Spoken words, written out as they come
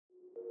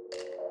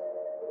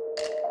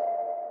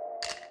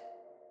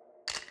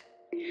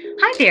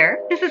Hi there,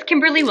 this is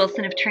Kimberly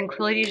Wilson of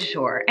Tranquility Du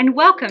Jour, and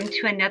welcome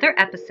to another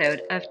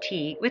episode of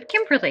Tea with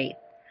Kimberly.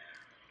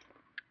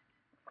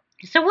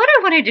 So what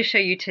I wanted to show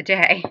you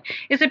today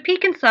is a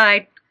peek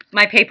inside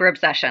my paper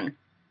obsession.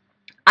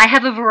 I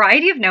have a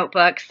variety of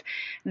notebooks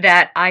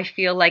that I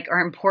feel like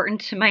are important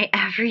to my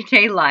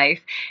everyday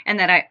life and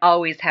that I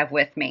always have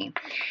with me.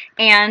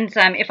 And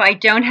if I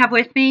don't have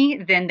with me,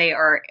 then they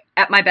are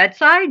at my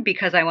bedside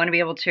because I want to be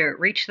able to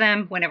reach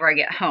them whenever I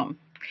get home.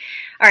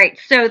 All right,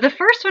 so the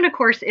first one, of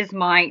course, is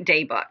my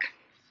Daybook.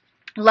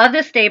 Love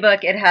this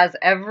Daybook. It has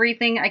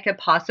everything I could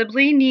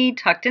possibly need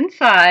tucked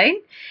inside.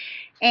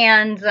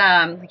 And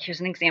here's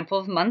an example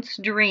of month's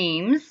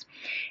dreams.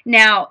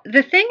 Now,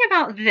 the thing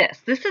about this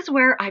is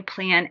where I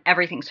plan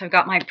everything. So I've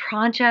got my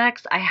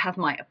projects, I have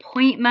my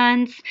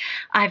appointments,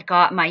 I've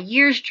got my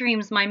year's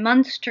dreams, my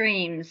month's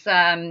dreams.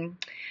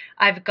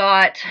 I've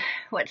got,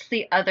 what's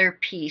the other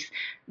piece?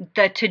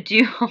 The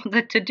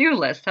to-do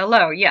list.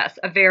 Hello, yes,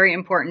 a very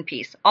important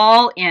piece,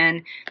 all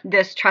in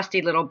this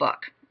trusty little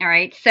book. All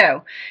right,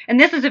 so, and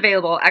this is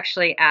available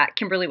actually at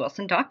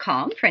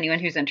KimberlyWilson.com for anyone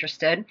who's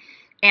interested,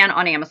 and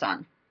on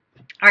Amazon.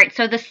 All right,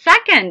 so the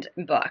second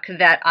book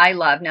that I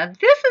love, now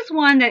this is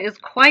one that is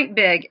quite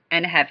big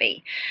and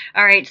heavy.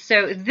 All right,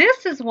 so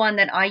this is one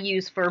that I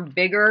use for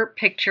bigger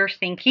picture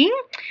thinking.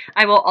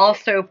 I will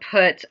also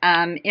put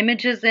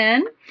images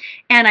in,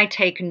 and I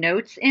take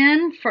notes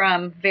in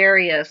from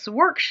various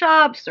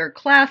workshops or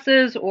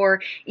classes,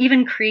 or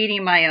even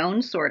creating my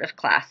own sort of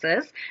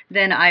classes.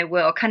 Then I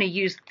will kind of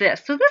use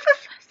this. So this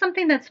is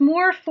something that's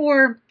more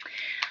for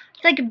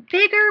like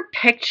bigger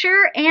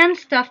picture and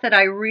stuff that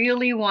I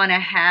really want to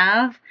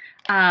have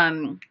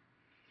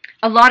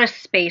a lot of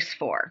space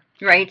for,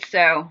 right?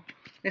 So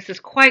this is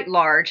quite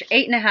large,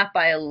 8.5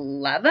 by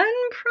 11,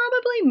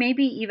 probably,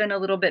 maybe even a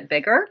little bit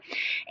bigger.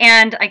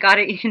 And I got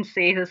it, you can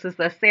see this is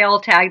the sale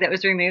tag that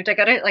was removed. I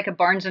got it like a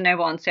Barnes &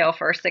 Noble on sale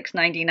for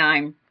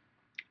 $6.99.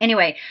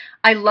 Anyway,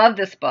 I love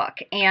this book.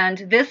 And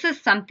this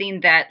is something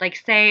that, like,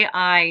 say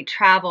I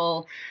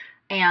travel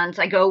and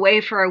I go away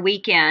for a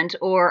weekend,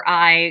 or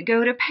I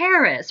go to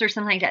Paris or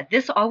something like that.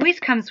 This always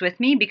comes with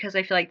me because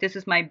I feel like this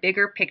is my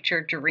bigger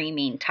picture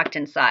dreaming tucked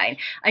inside.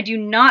 I do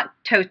not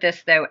tote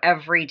this though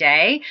every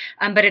day,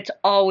 but it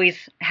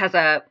always has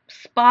a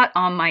spot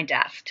on my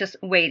desk just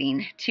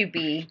waiting to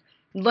be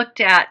looked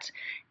at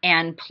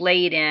and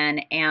played in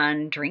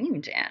and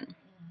dreamed in.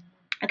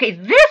 Okay,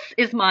 this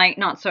is my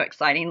not so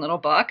exciting little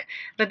book,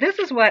 but this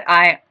is what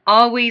I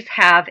always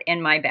have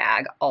in my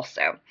bag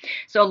also.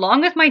 So along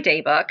with my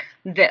Daybook,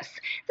 this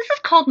is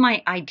called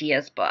my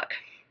ideas book.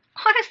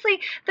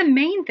 Honestly, the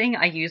main thing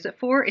I use it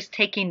for is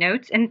taking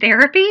notes in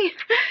therapy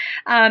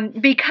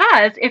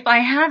because if I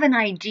have an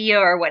idea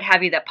or what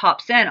have you that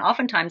pops in,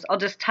 oftentimes I'll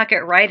just tuck it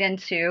right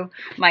into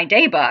my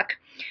Daybook.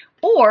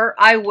 Or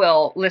I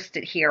will list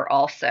it here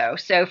also.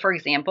 So for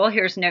example,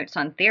 here's notes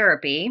on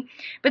therapy,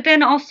 but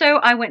then also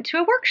I went to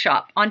a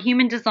workshop on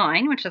human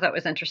design, which I thought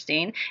was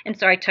interesting. And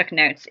so I took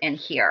notes in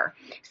here.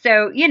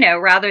 So, you know,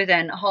 rather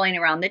than hauling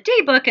around the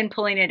Daybook and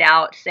pulling it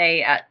out,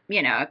 say at,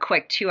 you know, a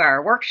quick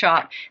 2-hour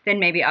workshop,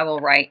 then maybe I will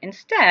write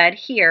instead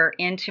here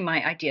into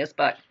my ideas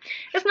book.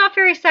 It's not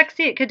very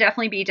sexy. It could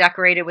definitely be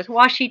decorated with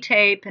washi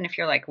tape. And if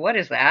you're like, what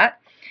is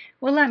that?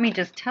 Well, let me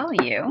just tell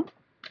you.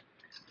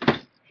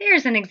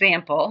 Here's an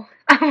example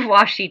of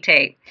washi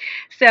tape.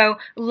 So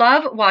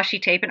love washi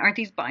tape, and aren't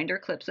these binder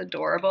clips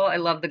adorable? I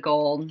love the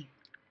gold.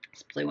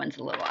 This blue one's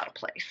a little out of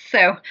place.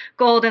 So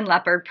gold and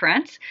leopard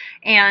print.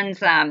 And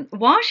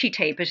washi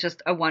tape is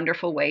just a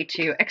wonderful way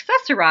to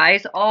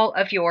accessorize all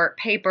of your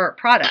paper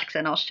products.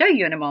 And I'll show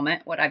you in a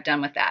moment what I've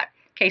done with that.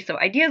 Okay, so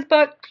ideas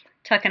book,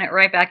 tucking it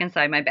right back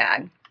inside my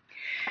bag.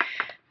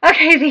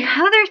 Okay, the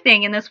other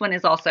thing, and this one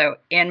is also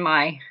in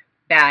my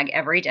bag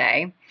every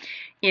day,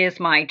 is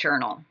my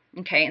journal.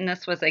 Okay, and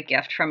this was a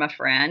gift from a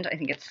friend. I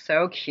think it's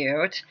so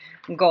cute.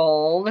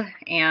 Gold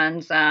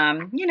and,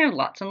 you know,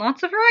 lots and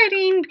lots of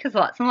writing because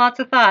lots and lots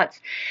of thoughts.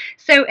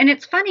 So, and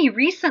it's funny,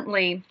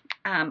 recently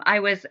I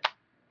was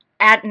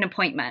at an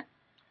appointment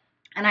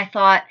and I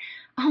thought,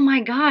 oh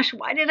my gosh,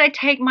 why did I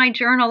take my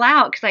journal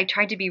out? Because I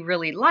tried to be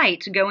really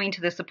light going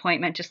to this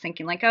appointment, just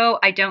thinking like, oh,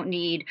 I don't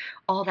need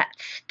all that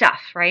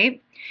stuff,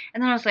 right?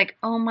 And then I was like,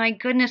 oh my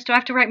goodness, do I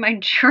have to write my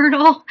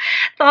journal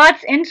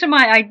thoughts into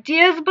my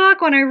ideas book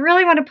when I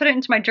really want to put it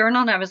into my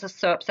journal? And I was just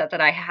so upset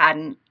that I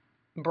hadn't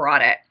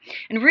brought it.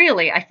 And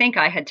really, I think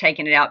I had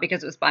taken it out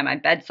because it was by my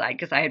bedside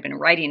because I had been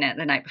writing it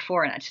the night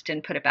before and I just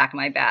didn't put it back in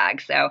my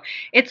bag. So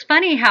it's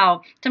funny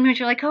how sometimes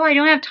you're like, oh, I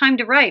don't have time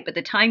to write. But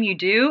the time you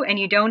do and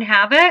you don't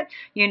have it,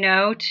 you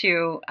know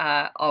to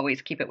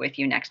always keep it with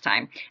you next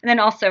time. And then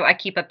also I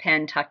keep a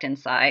pen tucked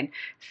inside.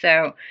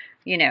 So,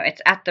 you know,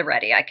 it's at the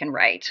ready. I can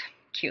write.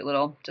 Cute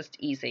little, just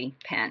easy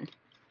pen.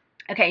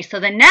 Okay, so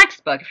the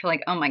next book, if you're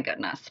like, oh my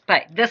goodness,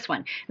 but this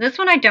one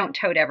I don't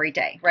tote every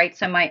day, right?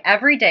 So my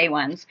everyday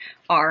ones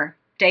are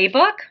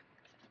Daybook,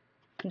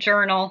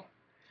 journal,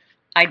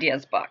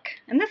 ideas book.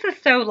 And this is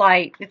so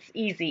light. It's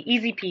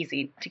easy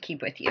peasy to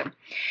keep with you.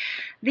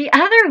 The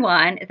other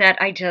one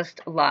that I just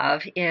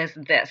love is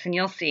this, and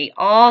you'll see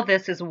all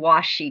this is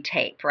washi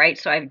tape, right?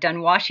 So I've done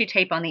washi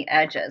tape on the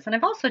edges, and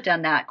I've also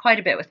done that quite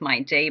a bit with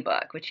my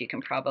Daybook, which you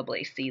can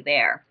probably see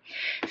there.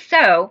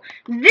 So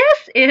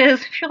this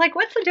is, if you're like,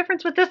 what's the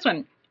difference with this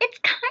one? It's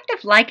kind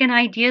of like an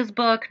ideas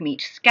book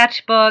meets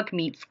sketchbook,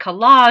 meets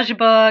collage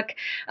book,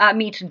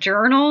 meets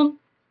journal.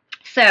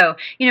 So,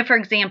 for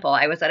example,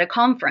 I was at a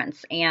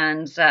conference,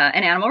 and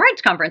an animal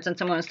rights conference, and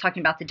someone was talking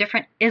about the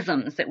different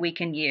isms that we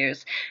can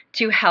use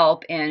to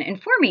help in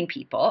informing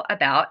people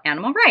about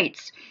animal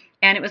rights.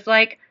 And it was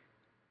like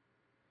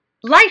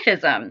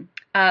lifeism,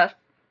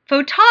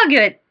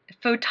 photogavism,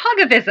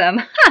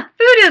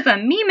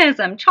 foodism,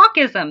 memeism,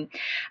 chalkism,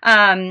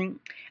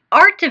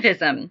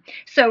 artivism.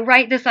 So,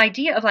 right, this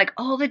idea of like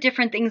all the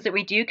different things that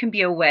we do can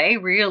be a way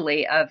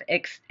really of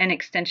an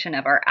extension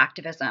of our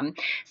activism.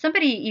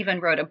 Somebody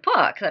even wrote a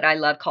book that I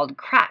love called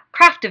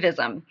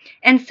Craftivism.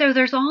 And so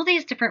there's all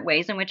these different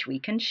ways in which we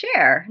can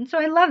share. And so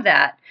I love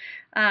that.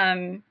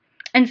 And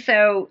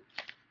so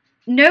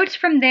notes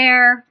from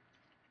there,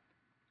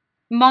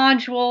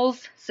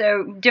 modules,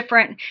 so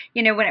different,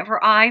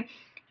 whenever I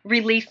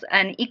release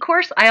an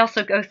e-course, I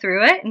also go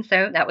through it. And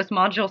so that was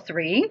module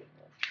 3.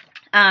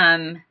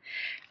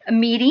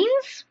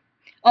 Meetings.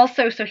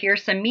 Also, so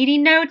here's some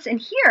meeting notes,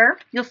 and here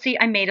you'll see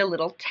I made a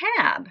little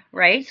tab,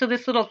 right? So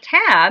this little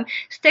tab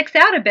sticks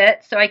out a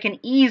bit so I can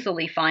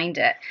easily find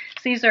it.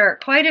 So these are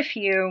quite a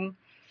few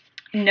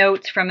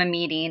notes from a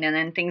meeting and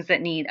then things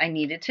that I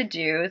needed to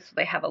do. So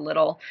they have a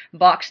little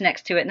box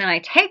next to it, and then I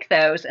take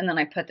those and then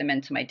I put them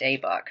into my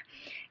Daybook.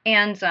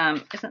 And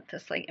isn't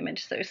this like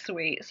image so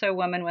sweet? So a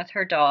woman with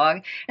her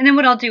dog. And then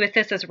what I'll do with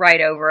this is write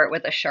over it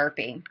with a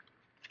Sharpie.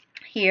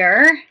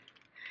 Here.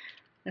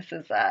 This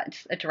is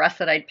just a dress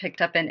that I picked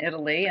up in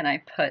Italy, and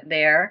I put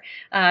there.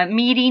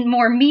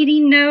 More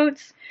meeting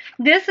notes.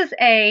 This is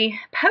a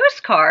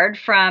postcard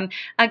from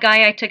a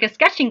guy I took a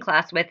sketching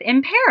class with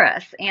in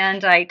Paris,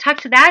 and I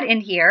tucked that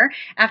in here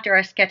after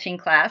our sketching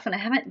class, and I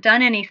haven't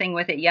done anything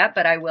with it yet,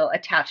 but I will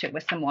attach it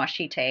with some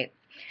washi tape.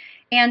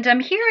 And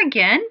here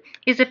again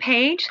is a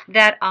page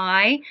that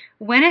I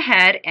went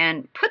ahead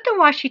and put the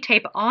washi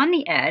tape on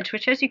the edge,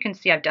 which as you can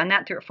see, I've done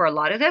that for a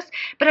lot of this,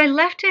 but I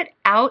left it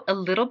out a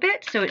little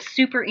bit so it's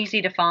super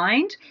easy to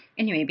find.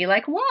 And you may be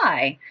like,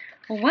 why?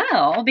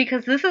 Well,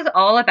 because this is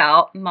all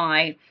about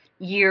my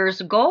year's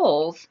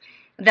goals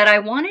that I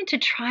wanted to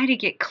try to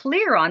get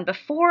clear on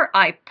before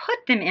I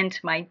put them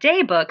into my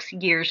Daybook's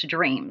year's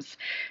dreams.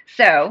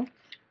 So,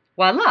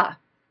 voila.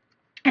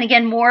 And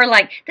again, more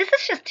like, this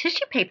is just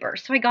tissue paper.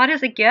 So I got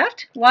as a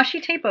gift,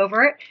 washi tape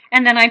over it,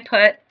 and then I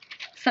put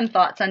some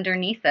thoughts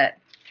underneath it.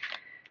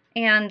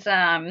 And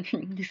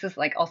this is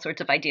like all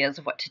sorts of ideas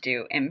of what to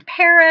do in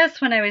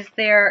Paris when I was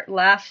there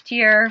last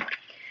year.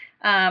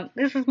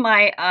 This is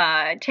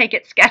my take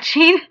it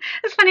sketching.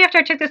 It's funny, after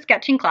I took the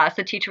sketching class,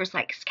 the teacher was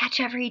like,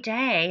 sketch every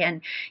day,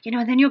 and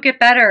then you'll get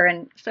better.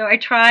 And so I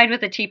tried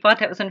with the teapot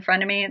that was in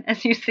front of me, and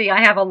as you see,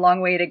 I have a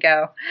long way to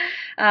go.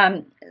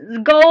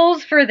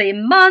 Goals for the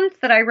month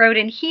that I wrote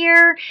in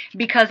here,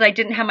 because I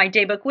didn't have my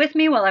Daybook with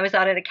me while I was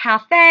out at a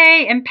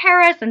cafe in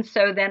Paris, and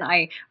so then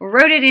I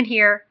wrote it in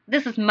here.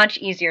 This is much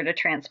easier to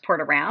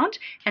transport around,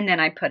 and then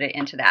I put it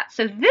into that.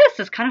 So this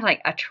is kind of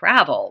like a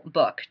travel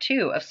book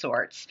too, of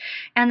sorts.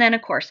 And then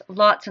of course,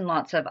 lots and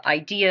lots of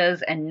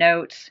ideas and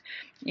notes.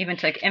 Even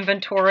took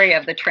inventory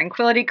of the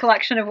Tranquility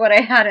collection of what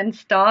I had in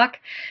stock.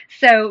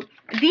 So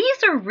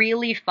these are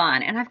really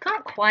fun, and I've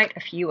got quite a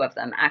few of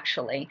them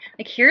actually.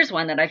 Like here's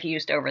one that I've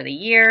used over the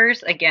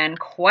years. Again,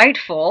 quite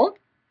full.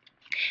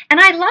 And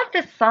I love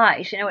this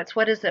size. It's,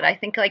 what is it? I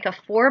think like a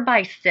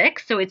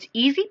 4x6, so it's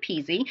easy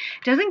peasy,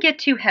 doesn't get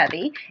too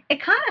heavy.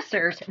 It kind of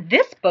serves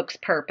this book's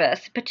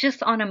purpose, but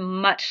just on a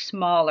much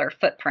smaller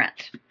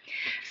footprint.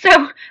 So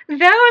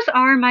those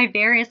are my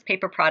various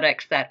paper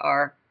products that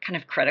are kind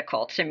of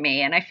critical to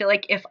me. And I feel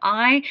like if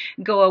I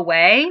go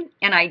away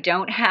and I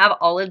don't have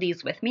all of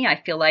these with me, I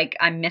feel like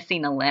I'm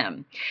missing a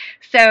limb.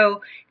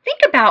 So think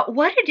about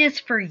what it is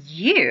for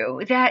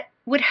you that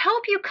would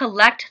help you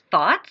collect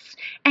thoughts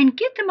and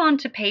get them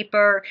onto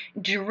paper,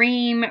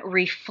 dream,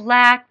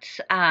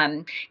 reflect,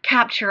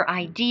 capture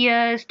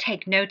ideas,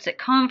 take notes at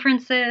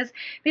conferences.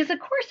 Because of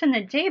course in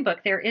the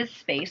Daybook there is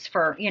space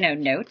for,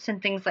 notes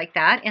and things like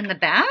that in the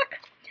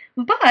back.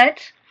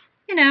 But,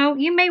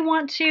 you may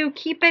want to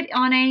keep it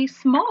on a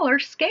smaller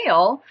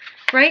scale,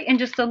 right? And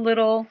just a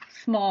little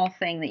small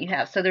thing that you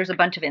have. So there's a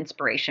bunch of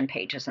inspiration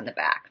pages in the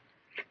back.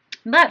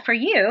 But for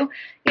you,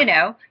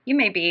 you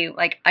may be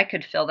like, I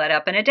could fill that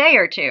up in a day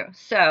or two.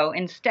 So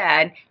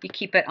instead, you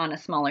keep it on a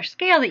smaller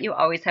scale that you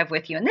always have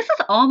with you. And this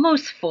is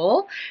almost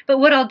full, but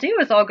what I'll do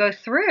is I'll go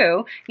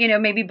through,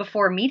 maybe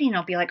before a meeting,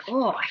 I'll be like,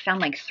 oh, I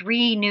found like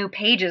 3 new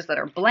pages that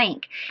are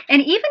blank.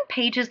 And even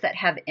pages that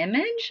have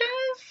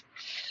images.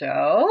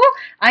 So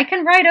I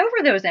can write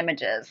over those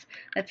images.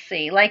 Let's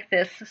see, like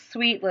this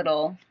sweet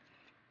little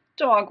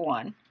dog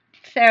one.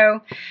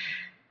 So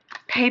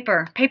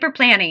paper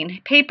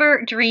planning,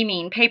 paper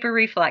dreaming, paper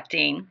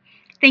reflecting.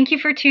 Thank you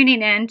for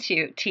tuning in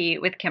to Tea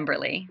with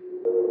Kimberly.